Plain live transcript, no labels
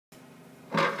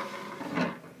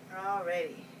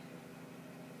Alrighty.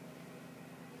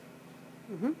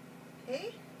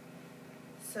 Okay,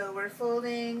 so we're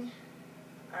folding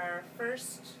our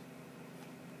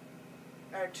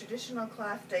traditional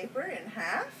cloth diaper in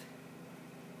half,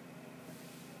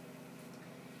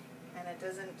 and it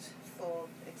doesn't fold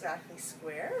exactly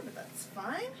square, but that's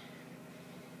fine.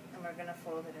 And we're going to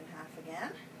fold it in half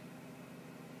again,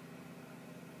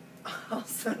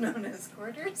 also known as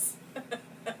quarters.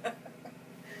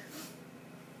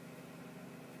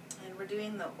 And we're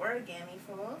doing the origami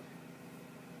fold.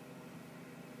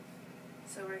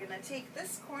 So we're going to take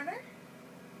this corner,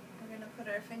 we're going to put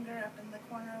our finger up in the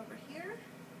corner over here,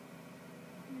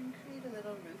 and create a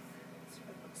little roof. That's what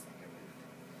it looks like, a roof.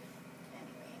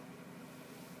 Anyway.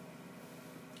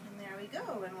 And there we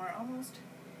go, and we're almost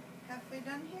halfway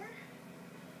done here.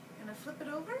 I'm going to flip it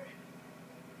over,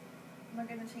 and we're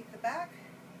going to take the back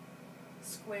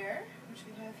square, which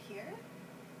we have here,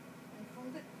 and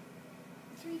fold it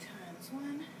 3 times.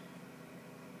 1,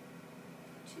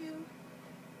 2,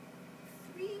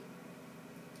 3.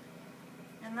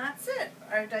 And that's it.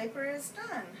 Our diaper is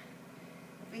done.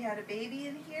 If we had a baby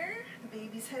in here, the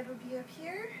baby's head would be up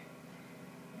here,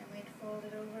 and we'd fold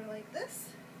it over like this,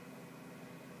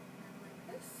 and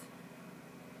like this,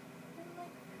 and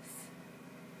like this.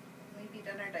 And we'd be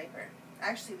done our diaper.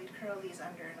 Actually, we'd curl these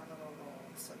under in a little roll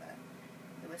so that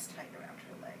it was tight around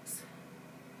her legs.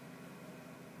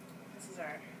 This is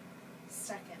our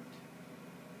second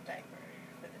diaper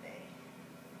for the day.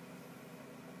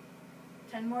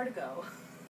 10 more to go.